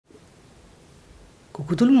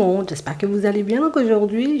Coucou tout le monde, j'espère que vous allez bien. Donc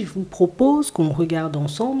aujourd'hui, je vous propose qu'on regarde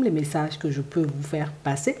ensemble les messages que je peux vous faire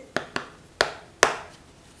passer.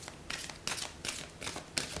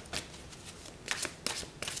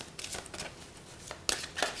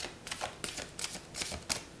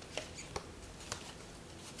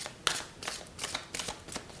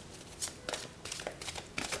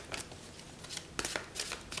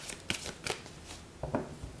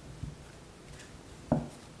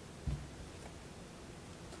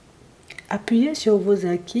 Appuyez sur vos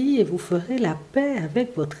acquis et vous ferez la paix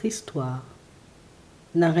avec votre histoire.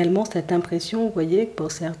 On a réellement cette impression, vous voyez, que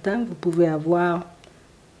pour certains, vous pouvez avoir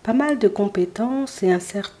pas mal de compétences et un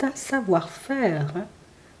certain savoir-faire,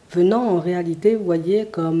 venant en réalité, vous voyez,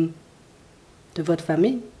 comme de votre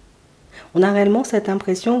famille. On a réellement cette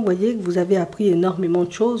impression, vous voyez, que vous avez appris énormément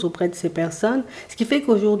de choses auprès de ces personnes, ce qui fait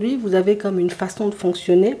qu'aujourd'hui, vous avez comme une façon de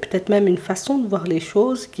fonctionner, peut-être même une façon de voir les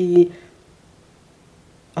choses qui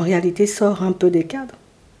en réalité sort un peu des cadres,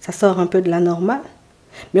 ça sort un peu de la normale.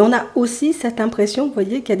 Mais on a aussi cette impression, vous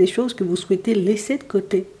voyez, qu'il y a des choses que vous souhaitez laisser de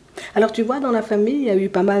côté. Alors tu vois, dans la famille, il y a eu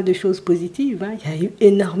pas mal de choses positives, il y a eu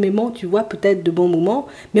énormément, tu vois, peut-être de bons moments,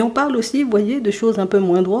 mais on parle aussi, vous voyez, de choses un peu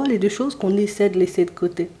moins drôles et de choses qu'on essaie de laisser de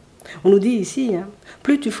côté. On nous dit ici,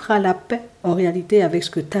 plus tu feras la paix en réalité avec ce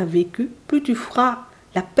que tu as vécu, plus tu feras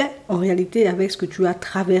la paix en réalité avec ce que tu as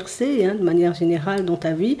traversé de manière générale dans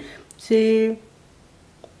ta vie, c'est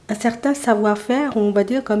un certain savoir-faire, on va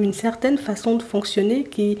dire comme une certaine façon de fonctionner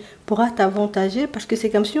qui pourra t'avantager, parce que c'est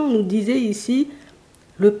comme si on nous disait ici,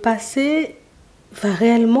 le passé va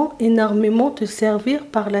réellement énormément te servir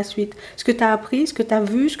par la suite. Ce que tu as appris, ce que tu as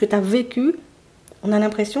vu, ce que tu as vécu, on a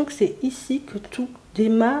l'impression que c'est ici que tout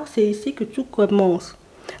démarre, c'est ici que tout commence.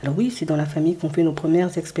 Alors oui, c'est dans la famille qu'on fait nos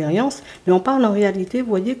premières expériences, mais on parle en réalité, vous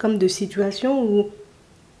voyez, comme de situations où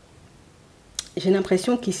j'ai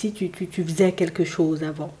l'impression qu'ici, tu faisais quelque chose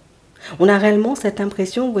avant. On a réellement cette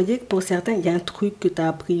impression, vous voyez, que pour certains, il y a un truc que tu as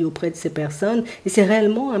appris auprès de ces personnes, et c'est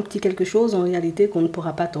réellement un petit quelque chose en réalité qu'on ne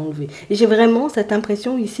pourra pas t'enlever. Et j'ai vraiment cette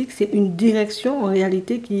impression ici que c'est une direction en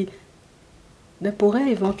réalité qui pourrait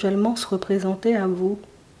éventuellement se représenter à vous.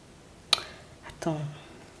 Attends,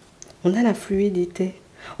 on a la fluidité.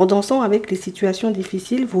 En dansant avec les situations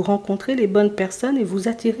difficiles, vous rencontrez les bonnes personnes et vous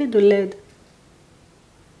attirez de l'aide.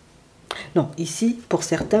 Non, ici, pour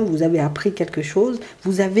certains, vous avez appris quelque chose.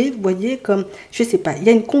 Vous avez, vous voyez, comme, je ne sais pas, il y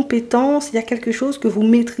a une compétence, il y a quelque chose que vous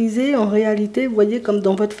maîtrisez en réalité, vous voyez, comme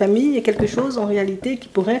dans votre famille, il y a quelque chose en réalité qui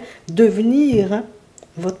pourrait devenir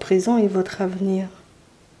votre présent et votre avenir.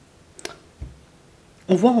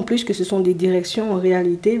 On voit en plus que ce sont des directions en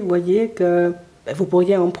réalité, vous voyez, que vous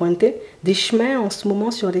pourriez emprunter, des chemins en ce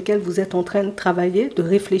moment sur lesquels vous êtes en train de travailler, de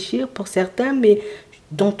réfléchir pour certains, mais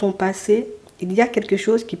dans ton passé, il y a quelque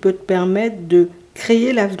chose qui peut te permettre de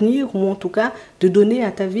créer l'avenir ou en tout cas de donner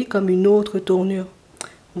à ta vie comme une autre tournure.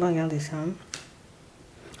 On va regarder ça.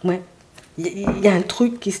 Ouais. Il y a un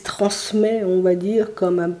truc qui se transmet, on va dire,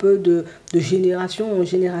 comme un peu de génération en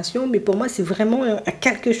génération. Mais pour moi, c'est vraiment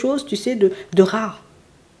quelque chose, tu sais, de rare.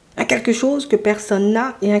 Un quelque chose que personne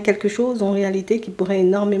n'a et un quelque chose en réalité qui pourrait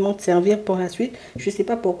énormément te servir pour la suite. Je ne sais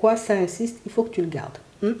pas pourquoi ça insiste, il faut que tu le gardes.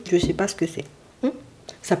 Je ne sais pas ce que c'est.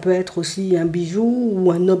 Ça peut être aussi un bijou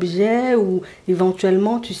ou un objet ou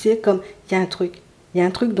éventuellement, tu sais, comme il y a un truc. Il y a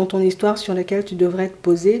un truc dans ton histoire sur lequel tu devrais te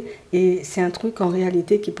poser et c'est un truc en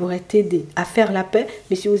réalité qui pourrait t'aider à faire la paix,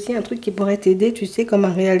 mais c'est aussi un truc qui pourrait t'aider, tu sais, comme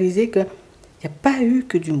à réaliser que il n'y a pas eu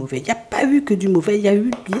que du mauvais. Il n'y a pas eu que du mauvais, il y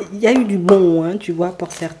a eu du bon, tu vois,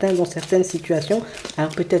 pour certains, dans certaines situations.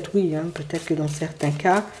 Alors peut-être oui, peut-être que dans certains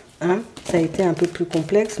cas, ça a été un peu plus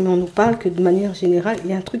complexe, mais on nous parle que de manière générale,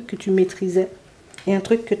 il y a un truc que tu maîtrisais. Et un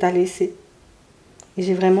truc que tu as laissé. Et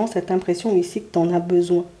j'ai vraiment cette impression ici que tu en as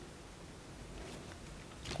besoin.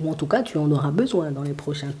 Ou en tout cas, tu en auras besoin dans les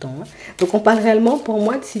prochains temps. Donc on parle réellement pour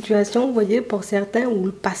moi de situations, vous voyez, pour certains où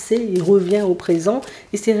le passé, il revient au présent.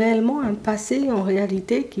 Et c'est réellement un passé en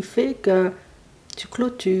réalité qui fait que tu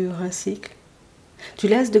clôtures un cycle. Tu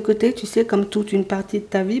laisses de côté, tu sais, comme toute une partie de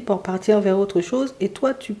ta vie pour partir vers autre chose. Et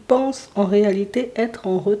toi, tu penses en réalité être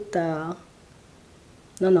en retard.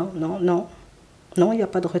 Non, non, non, non. Non, il n'y a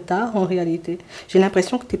pas de retard en réalité. J'ai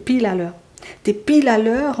l'impression que tu es pile à l'heure. Tu es pile à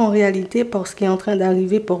l'heure en réalité pour ce qui est en train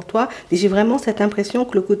d'arriver pour toi. Et j'ai vraiment cette impression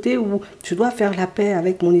que le côté où je dois faire la paix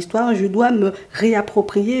avec mon histoire, je dois me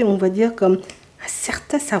réapproprier, on va dire, comme un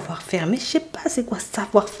certain savoir-faire. Mais je ne sais pas c'est quoi ce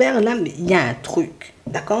savoir-faire là, mais il y a un truc.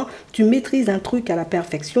 D'accord? Tu maîtrises un truc à la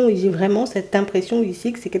perfection et j'ai vraiment cette impression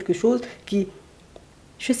ici que c'est quelque chose qui,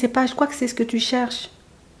 je ne sais pas, je crois que c'est ce que tu cherches.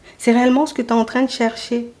 C'est réellement ce que tu es en train de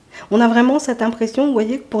chercher. On a vraiment cette impression, vous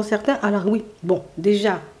voyez, que pour certains, alors oui, bon,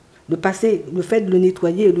 déjà, Le passé, le fait de le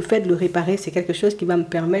nettoyer, le fait de le réparer, c'est quelque chose qui va me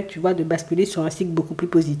permettre, tu vois, de basculer sur un cycle beaucoup plus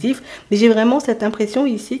positif. Mais j'ai vraiment cette impression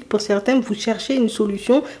ici que pour certains, vous cherchez une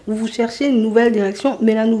solution, vous cherchez une nouvelle direction,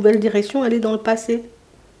 mais la nouvelle direction, elle est dans le passé.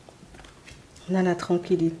 On a la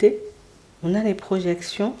tranquillité, on a les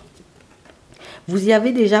projections. Vous y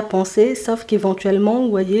avez déjà pensé, sauf qu'éventuellement, vous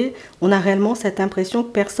voyez, on a réellement cette impression que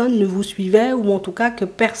personne ne vous suivait, ou en tout cas que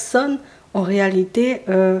personne, en réalité,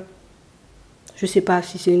 je ne sais pas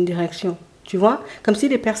si c'est une direction, tu vois. Comme si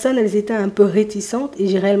les personnes, elles étaient un peu réticentes, et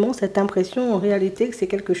j'ai réellement cette impression, en réalité, que c'est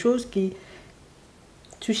quelque chose qui...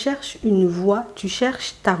 Tu cherches une voie, tu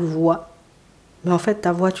cherches ta voie, mais en fait,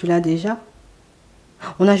 ta voie, tu l'as déjà.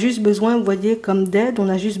 On a juste besoin, vous voyez, comme d'aide, on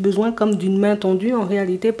a juste besoin comme d'une main tendue, en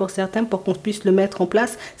réalité, pour certains, pour qu'on puisse le mettre en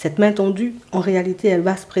place. Cette main tendue, en réalité, elle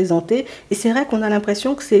va se présenter. Et c'est vrai qu'on a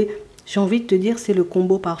l'impression que c'est, j'ai envie de te dire, c'est le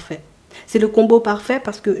combo parfait. C'est le combo parfait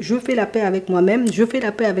parce que je fais la paix avec moi-même, je fais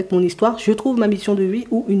la paix avec mon histoire, je trouve ma mission de vie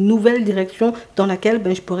ou une nouvelle direction dans laquelle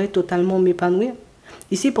je pourrais totalement m'épanouir.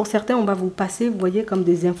 Ici, pour certains, on va vous passer, vous voyez, comme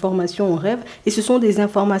des informations en rêve. Et ce sont des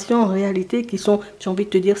informations en réalité qui sont, j'ai envie de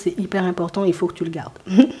te dire, c'est hyper important, il faut que tu le gardes.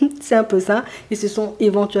 C'est un peu ça. Et ce sont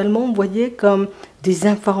éventuellement, vous voyez, comme des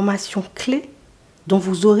informations clés dont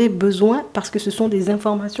vous aurez besoin parce que ce sont des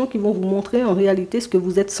informations qui vont vous montrer en réalité ce que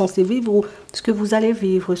vous êtes censé vivre ou ce que vous allez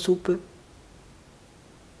vivre sous peu.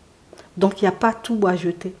 Donc, il n'y a pas tout à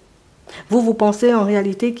jeter. Vous pensez en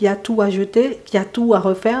réalité qu'il y a tout à jeter, qu'il y a tout à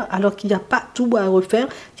refaire, alors qu'il n'y a pas tout à refaire.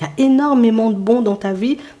 Il y a énormément de bon dans ta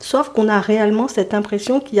vie, sauf qu'on a réellement cette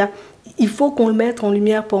impression il faut qu'on le mette en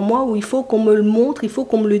lumière pour moi, ou il faut qu'on me le montre, il faut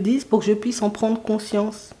qu'on me le dise pour que je puisse en prendre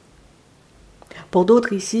conscience. Pour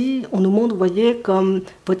d'autres ici, on nous montre, vous voyez, comme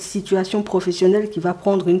votre situation professionnelle qui va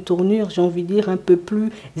prendre une tournure, j'ai envie de dire, un peu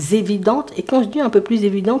plus évidente. Et quand je dis un peu plus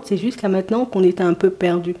évidente, c'est jusqu'à maintenant qu'on était un peu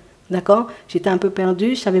perdu. D'accord? J'étais un peu perdue,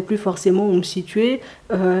 je ne savais plus forcément où me situer.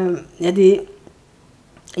 Il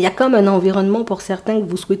y a comme un environnement pour certains que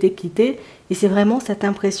vous souhaitez quitter. Et c'est vraiment cette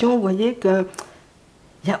impression, vous voyez, qu'il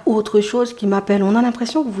y a autre chose qui m'appelle. On a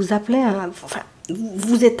l'impression que vous appelez,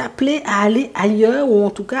 vous êtes appelé à aller ailleurs, ou en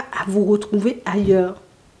tout cas à vous retrouver ailleurs.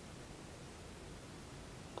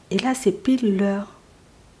 Et là, c'est pile l'heure.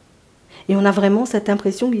 Et on a vraiment cette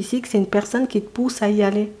impression ici que c'est une personne qui te pousse à y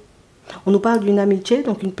aller. On nous parle d'une amitié,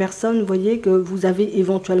 donc une personne, vous voyez, que vous avez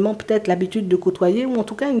éventuellement peut-être l'habitude de côtoyer, ou en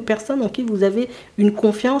tout cas une personne en qui vous avez une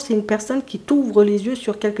confiance, et une personne qui t'ouvre les yeux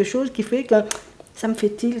sur quelque chose qui fait que ça me fait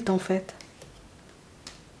tilt en fait.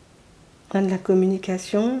 On a de la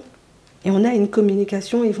communication, et on a une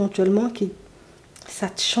communication éventuellement qui, ça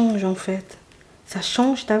te change en fait, ça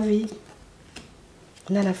change ta vie.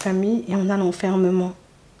 On a la famille et on a l'enfermement.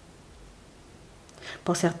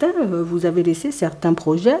 Pour certains, vous avez laissé certains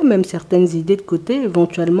projets, même certaines idées de côté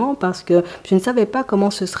éventuellement parce que je ne savais pas comment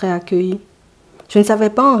ce serait accueilli. Je ne savais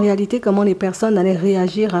pas en réalité comment les personnes allaient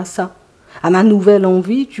réagir à ça. À ma nouvelle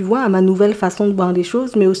envie, tu vois, à ma nouvelle façon de voir les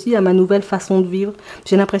choses, mais aussi à ma nouvelle façon de vivre.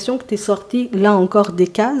 J'ai l'impression que tu es sorti là encore des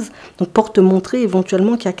cases, donc pour te montrer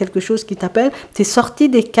éventuellement qu'il y a quelque chose qui t'appelle, tu es sorti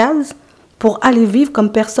des cases pour aller vivre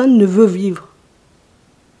comme personne ne veut vivre.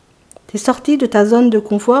 Tu es sorti de ta zone de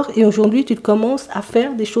confort et aujourd'hui, tu commences à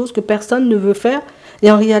faire des choses que personne ne veut faire.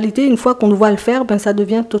 Et en réalité, une fois qu'on voit le faire, ça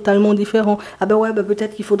devient totalement différent. Ah ben ouais,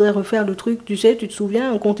 peut-être qu'il faudrait refaire le truc. Tu sais, tu te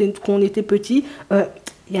souviens, quand on était petit,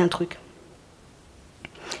 il y a un truc.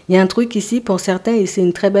 Il y a un truc ici pour certains et c'est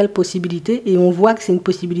une très belle possibilité. Et on voit que c'est une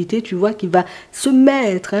possibilité, tu vois, qui va se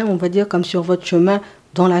mettre, on va dire, comme sur votre chemin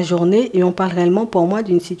dans la journée, et on parle réellement pour moi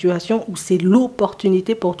d'une situation où c'est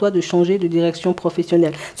l'opportunité pour toi de changer de direction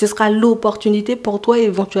professionnelle. Ce sera l'opportunité pour toi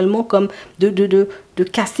éventuellement comme de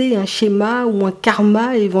casser un schéma ou un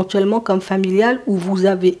karma éventuellement comme familial où vous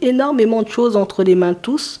avez énormément de choses entre les mains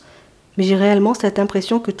tous, mais j'ai réellement cette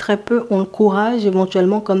impression que très peu ont le courage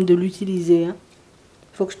éventuellement comme de l'utiliser. Il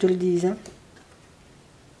faut que je te le dise.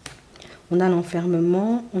 On a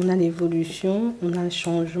l'enfermement, on a l'évolution, on a le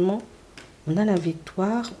changement. On a la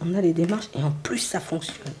victoire, on a les démarches et en plus ça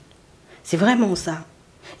fonctionne. C'est vraiment ça.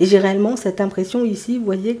 Et j'ai réellement cette impression ici, vous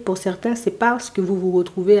voyez, que pour certains, c'est parce que vous vous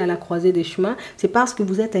retrouvez à la croisée des chemins, c'est parce que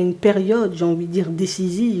vous êtes à une période, j'ai envie de dire,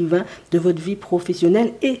 décisive de votre vie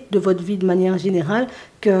professionnelle et de votre vie de manière générale,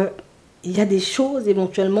 que il y a des choses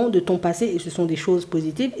éventuellement de ton passé, et ce sont des choses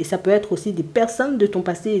positives, et ça peut être aussi des personnes de ton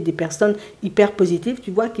passé et des personnes hyper positives,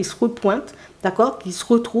 tu vois, qui se repointent, d'accord, qui se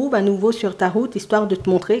retrouvent à nouveau sur ta route, histoire de te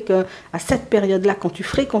montrer que à cette période-là, quand tu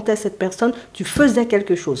fréquentais cette personne, tu faisais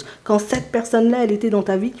quelque chose. Quand cette personne-là, elle était dans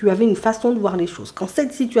ta vie, tu avais une façon de voir les choses. Quand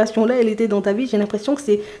cette situation-là, elle était dans ta vie, j'ai l'impression que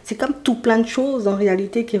c'est comme tout plein de choses en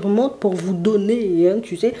réalité qui remontent pour vous donner,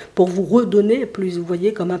 tu sais, pour vous redonner plus, vous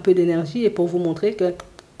voyez, comme un peu d'énergie et pour vous montrer que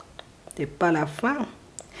C'est pas la fin.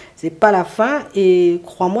 C'est pas la fin et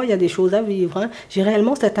crois-moi, il y a des choses à vivre. Hein. J'ai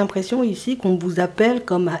réellement cette impression ici qu'on vous appelle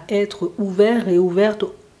comme à être ouvert et ouverte.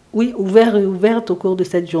 Oui, ouvert et ouverte au cours de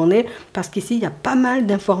cette journée parce qu'ici, il y a pas mal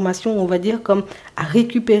d'informations, on va dire, comme à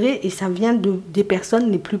récupérer et ça vient des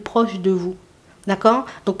personnes les plus proches de vous. D'accord?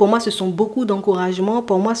 Donc pour moi, ce sont beaucoup d'encouragements.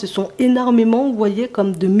 Pour moi, ce sont énormément, vous voyez,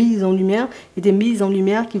 comme de mises en lumière et des mises en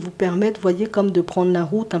lumière qui vous permettent, vous voyez, comme de prendre la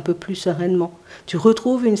route un peu plus sereinement. Tu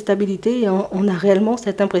retrouves une stabilité et on a réellement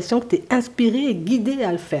cette impression que tu es inspiré et guidé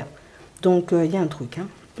à le faire. Donc il y a un truc.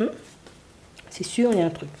 Hein. C'est sûr, il y a un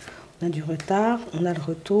truc. On a du retard, on a le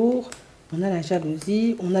retour, on a la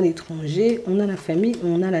jalousie, on a l'étranger, on a la famille,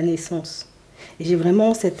 on a la naissance. Et j'ai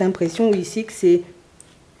vraiment cette impression ici que c'est...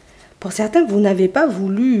 Pour certains, vous n'avez pas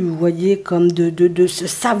voulu, vous voyez, comme de ce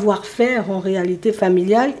savoir-faire en réalité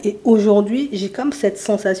familiale. Et aujourd'hui, j'ai comme cette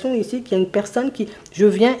sensation ici qu'il y a une personne qui, je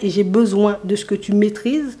viens et j'ai besoin de ce que tu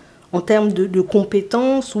maîtrises en termes de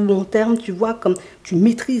compétences ou en termes, tu vois, comme tu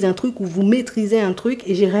maîtrises un truc ou vous maîtrisez un truc.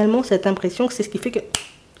 Et j'ai réellement cette impression que c'est ce qui fait que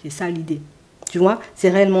c'est ça l'idée. Tu vois, c'est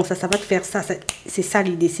réellement ça, ça va te faire ça, c'est ça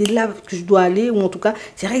l'idée, c'est là que je dois aller, ou en tout cas,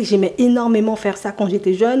 c'est vrai que j'aimais énormément faire ça quand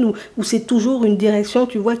j'étais jeune, ou c'est toujours une direction,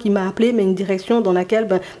 tu vois, qui m'a appelé, mais une direction dans laquelle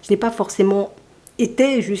ben, je n'ai pas forcément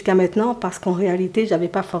été jusqu'à maintenant, parce qu'en réalité, je n'avais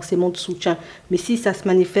pas forcément de soutien. Mais si ça se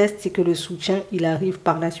manifeste, c'est que le soutien, il arrive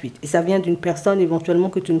par la suite. Et ça vient d'une personne éventuellement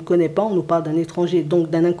que tu ne connais pas, on nous parle d'un étranger,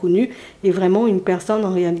 donc d'un inconnu, et vraiment une personne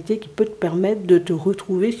en réalité qui peut te permettre de te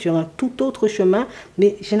retrouver sur un tout autre chemin,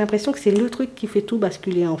 mais j'ai l'impression que c'est le truc qui fait tout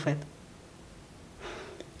basculer en fait.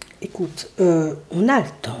 Écoute, on a le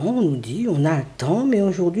temps, on nous dit, on a le temps, mais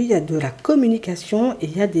aujourd'hui, il y a de la communication et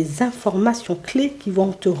il y a des informations clés qui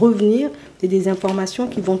vont te revenir et des informations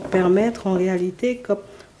qui vont te permettre en réalité, comme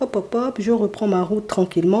hop, hop, hop, je reprends ma route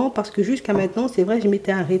tranquillement parce que jusqu'à maintenant, c'est vrai, je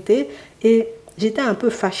m'étais arrêtée et j'étais un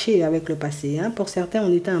peu fâchée avec le passé. Hein. Pour certains,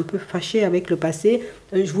 on était un peu fâchés avec le passé.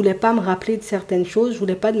 Je ne voulais pas me rappeler de certaines choses, je ne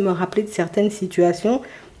voulais pas me rappeler de certaines situations.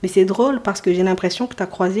 Mais c'est drôle parce que j'ai l'impression que tu as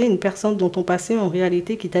croisé une personne dans ton passé en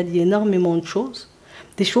réalité qui t'a dit énormément de choses.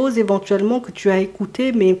 Des choses éventuellement que tu as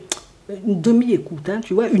écoutées, mais une demi-écoute, hein,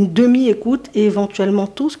 tu vois, une demi-écoute et éventuellement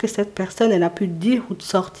tout ce que cette personne elle a pu te dire ou te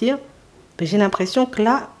sortir. Ben, j'ai l'impression que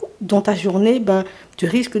là, dans ta journée, ben, tu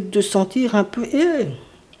risques de te sentir un peu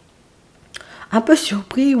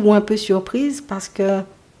surpris ou un peu surprise parce que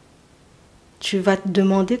tu vas te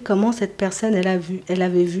demander comment cette personne elle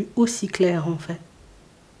avait vu aussi clair en fait.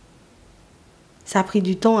 Ça a pris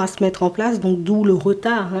du temps à se mettre en place, donc d'où le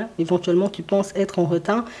retard. Hein. Éventuellement, tu penses être en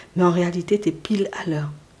retard, mais en réalité, tu es pile à l'heure.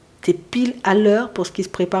 Tu es pile à l'heure pour ce qui se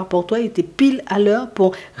prépare pour toi et tu es pile à l'heure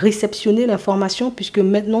pour réceptionner l'information puisque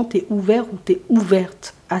maintenant, tu es ouvert ou tu es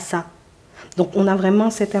ouverte à ça. Donc, on a vraiment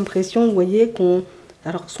cette impression, vous voyez, qu'on...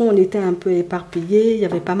 Alors, soit on était un peu éparpillé, il y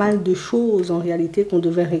avait pas mal de choses en réalité qu'on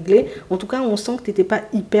devait régler. En tout cas, on sent que tu n'étais pas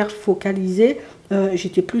hyper focalisé.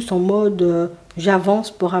 J'étais plus en mode j'avance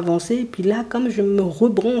pour avancer. Et puis là, comme je me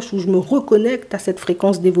rebranche ou je me reconnecte à cette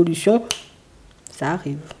fréquence d'évolution, ça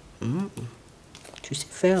arrive. Tu sais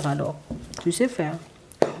faire alors. Tu sais faire.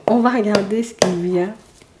 On va regarder ce qui vient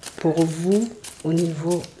pour vous au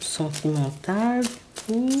niveau sentimental.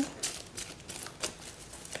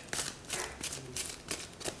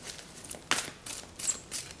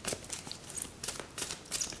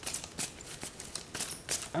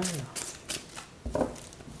 Alors,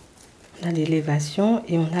 on a l'élévation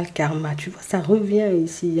et on a le karma. Tu vois, ça revient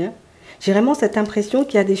ici. Hein. J'ai vraiment cette impression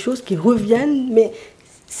qu'il y a des choses qui reviennent, mais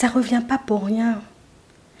ça ne revient pas pour rien.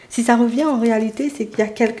 Si ça revient en réalité, c'est qu'il y a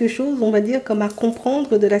quelque chose, on va dire, comme à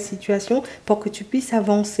comprendre de la situation pour que tu puisses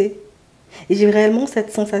avancer. Et j'ai réellement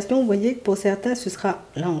cette sensation, vous voyez, que pour certains, ce sera,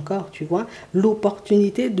 là encore, tu vois,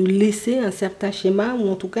 l'opportunité de laisser un certain schéma ou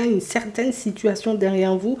en tout cas une certaine situation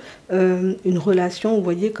derrière vous, une relation, vous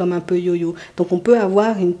voyez, comme un peu yo-yo. Donc on peut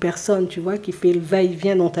avoir une personne, tu vois, qui fait le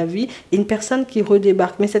va-et-vient dans ta vie et une personne qui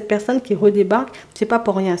redébarque. Mais cette personne qui redébarque, c'est pas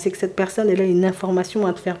pour rien, c'est que cette personne, elle a une information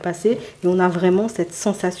à te faire passer et on a vraiment cette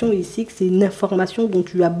sensation ici que c'est une information dont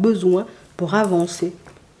tu as besoin pour avancer.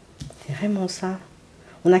 C'est vraiment ça.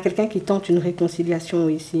 On a quelqu'un qui tente une réconciliation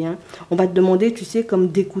ici. Hein. On va te demander, tu sais, comme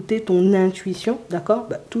d'écouter ton intuition, d'accord,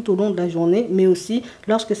 tout au long de la journée, mais aussi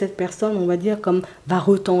lorsque cette personne, on va dire, comme va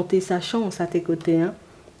retenter sa chance à tes côtés. Hein.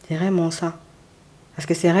 C'est vraiment ça. Parce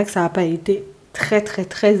que c'est vrai que ça n'a pas été très, très,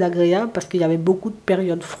 très agréable parce qu'il y avait beaucoup de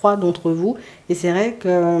périodes froides entre vous. Et c'est vrai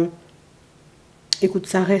que, écoute,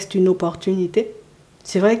 ça reste une opportunité.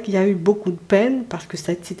 C'est vrai qu'il y a eu beaucoup de peine parce que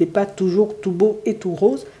ça n'était pas toujours tout beau et tout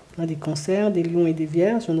rose. On a des cancers, des lions et des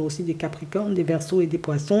vierges, on a aussi des capricornes, des verseaux et des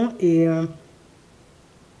poissons. Et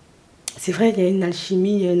c'est vrai, il y a une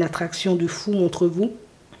alchimie, il y a une attraction de fou entre vous.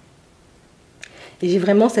 Et j'ai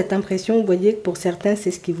vraiment cette impression, vous voyez, que pour certains,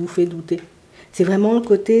 c'est ce qui vous fait douter. C'est vraiment le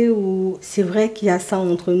côté où c'est vrai qu'il y a ça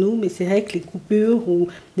entre nous, mais c'est vrai que les coupures ou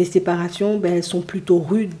les séparations, ben, elles sont plutôt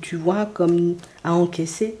rudes, tu vois, comme à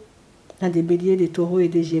encaisser. On a des béliers, des taureaux et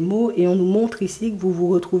des gémeaux, et on nous montre ici que vous vous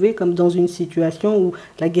retrouvez comme dans une situation où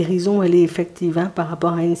la guérison, elle est effective hein, par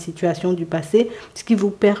rapport à une situation du passé, ce qui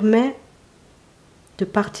vous permet de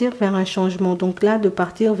partir vers un changement. Donc là, de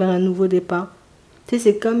partir vers un nouveau départ. Tu sais,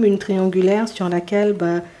 c'est comme une triangulaire sur laquelle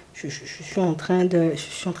ben, je suis en train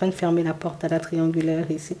de fermer la porte à la triangulaire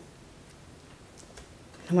ici.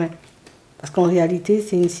 Ouais. Parce qu'en réalité,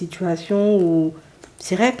 c'est une situation où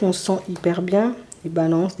c'est vrai qu'on se sent hyper bien, des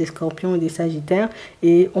balances, des scorpions et des sagittaires,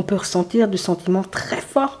 et on peut ressentir du sentiment très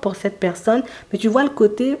fort pour cette personne, mais tu vois le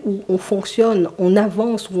côté où on fonctionne, on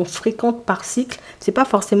avance, où on se fréquente par cycle, c'est pas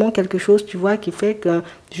forcément quelque chose, tu vois, qui fait que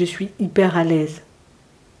je suis hyper à l'aise.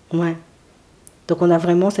 Ouais. Donc on a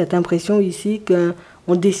vraiment cette impression ici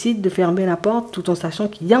qu'on décide de fermer la porte tout en sachant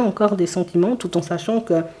qu'il y a encore des sentiments, tout en sachant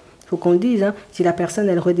que, faut qu'on le dise, hein, si la personne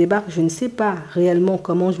elle redébarque, je ne sais pas réellement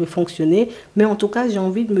comment je vais fonctionner, mais en tout cas j'ai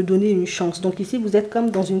envie de me donner une chance. Donc ici vous êtes comme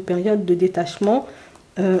dans une période de détachement,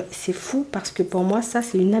 c'est fou parce que pour moi ça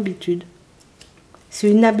c'est une habitude. C'est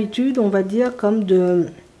une habitude on va dire comme de...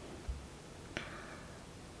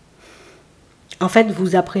 En fait,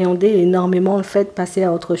 vous appréhendez énormément le fait de passer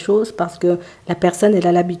à autre chose parce que la personne, elle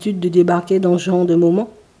a l'habitude de débarquer dans ce genre de moment.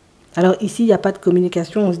 Alors ici, il n'y a pas de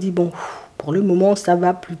communication. On se dit, bon, pour le moment, ça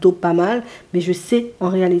va plutôt pas mal. Mais je sais en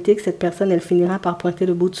réalité que cette personne, elle finira par pointer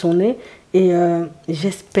le bout de son nez. Et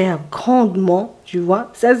j'espère grandement, tu vois,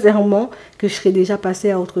 sincèrement, que je serai déjà passée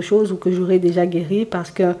à autre chose ou que j'aurai déjà guéri parce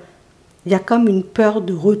que il y a comme une peur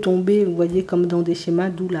de retomber, vous voyez, comme dans des schémas,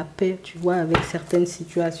 d'où la paix, tu vois, avec certaines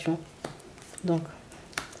situations. Donc,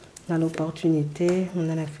 on a l'opportunité, on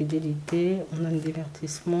a la fidélité, on a le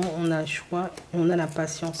divertissement, on a le choix et on a la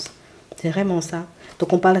patience. C'est vraiment ça.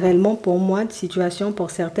 Donc, on parle réellement pour moi de situations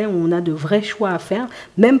pour certains où on a de vrais choix à faire,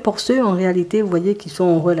 même pour ceux en réalité, vous voyez, qui sont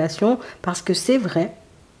en relation, parce que c'est vrai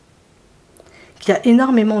qu'il y a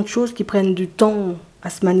énormément de choses qui prennent du temps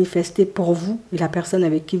à se manifester pour vous et la personne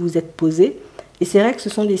avec qui vous êtes posé. Et c'est vrai que ce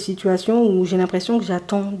sont des situations où j'ai l'impression que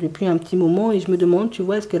j'attends depuis un petit moment et je me demande, tu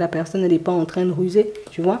vois, est-ce que la personne, elle n'est pas en train de ruser,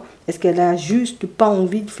 tu vois? Est-ce qu'elle a juste pas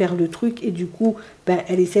envie de faire le truc et du coup, ben,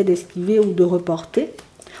 elle essaie d'esquiver ou de reporter?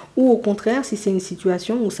 Ou au contraire, si c'est une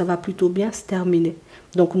situation où ça va plutôt bien se terminer.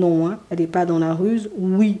 Donc non, hein, elle n'est pas dans la ruse.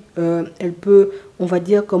 Oui, elle peut, on va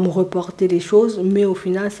dire, comme reporter les choses, mais au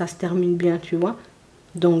final, ça se termine bien, tu vois?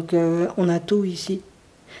 Donc, on a tout ici.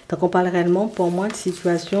 Donc, on parle réellement, pour moi, de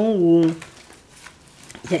situations où...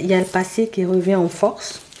 Il y a le passé qui revient en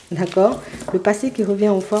force, d'accord? Le passé qui revient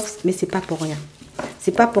en force, mais c'est pas pour rien.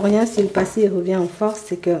 C'est pas pour rien si le passé revient en force,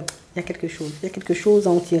 c'est qu'il y a quelque chose. Il y a quelque chose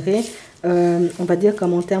à en tirer, on va dire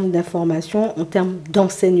comme en termes d'information, en termes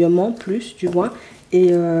d'enseignement plus, tu vois.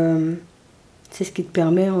 Et c'est ce qui te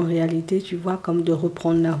permet en réalité, tu vois, comme de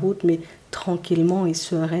reprendre la route, mais tranquillement et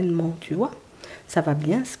sereinement, tu vois. Ça va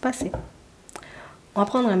bien se passer. On va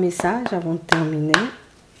prendre un message avant de terminer.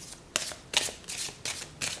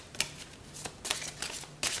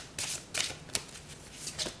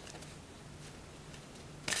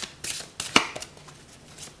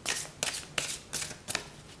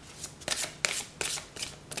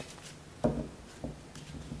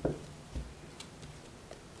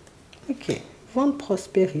 Ok, vent de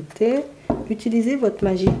prospérité, utilisez votre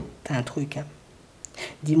magie. T'as un truc, hein.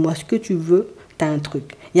 Dis-moi ce que tu veux, t'as un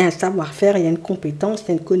truc. Il y a un savoir-faire, il y a une compétence, il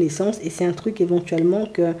y a une connaissance, et c'est un truc éventuellement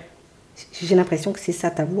que j'ai l'impression que c'est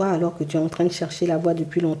ça ta voie, alors que tu es en train de chercher la voie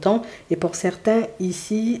depuis longtemps. Et pour certains,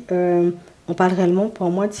 ici, on parle réellement pour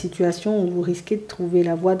moi de situations où vous risquez de trouver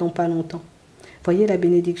la voie dans pas longtemps. Voyez la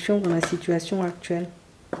bénédiction dans la situation actuelle.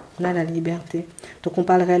 On a la liberté. Donc on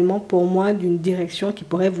parle réellement pour moi d'une direction qui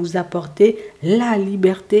pourrait vous apporter la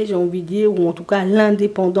liberté, j'ai envie de dire, ou en tout cas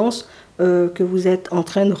l'indépendance que vous êtes en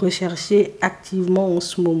train de rechercher activement en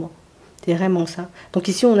ce moment. C'est vraiment ça. Donc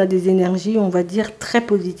ici on a des énergies, on va dire, très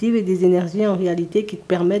positives et des énergies en réalité qui te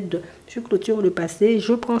permettent de... Je clôture le passé,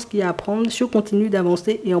 je prends ce qu'il y a à prendre, je continue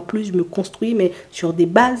d'avancer et en plus je me construis, mais sur des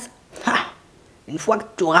bases. Une fois que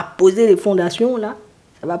tu auras posé les fondations, là,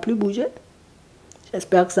 ça ne va plus bouger.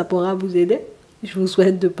 J'espère que ça pourra vous aider. Je vous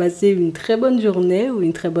souhaite de passer une très bonne journée ou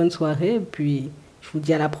une très bonne soirée. Et puis, je vous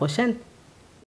dis à la prochaine.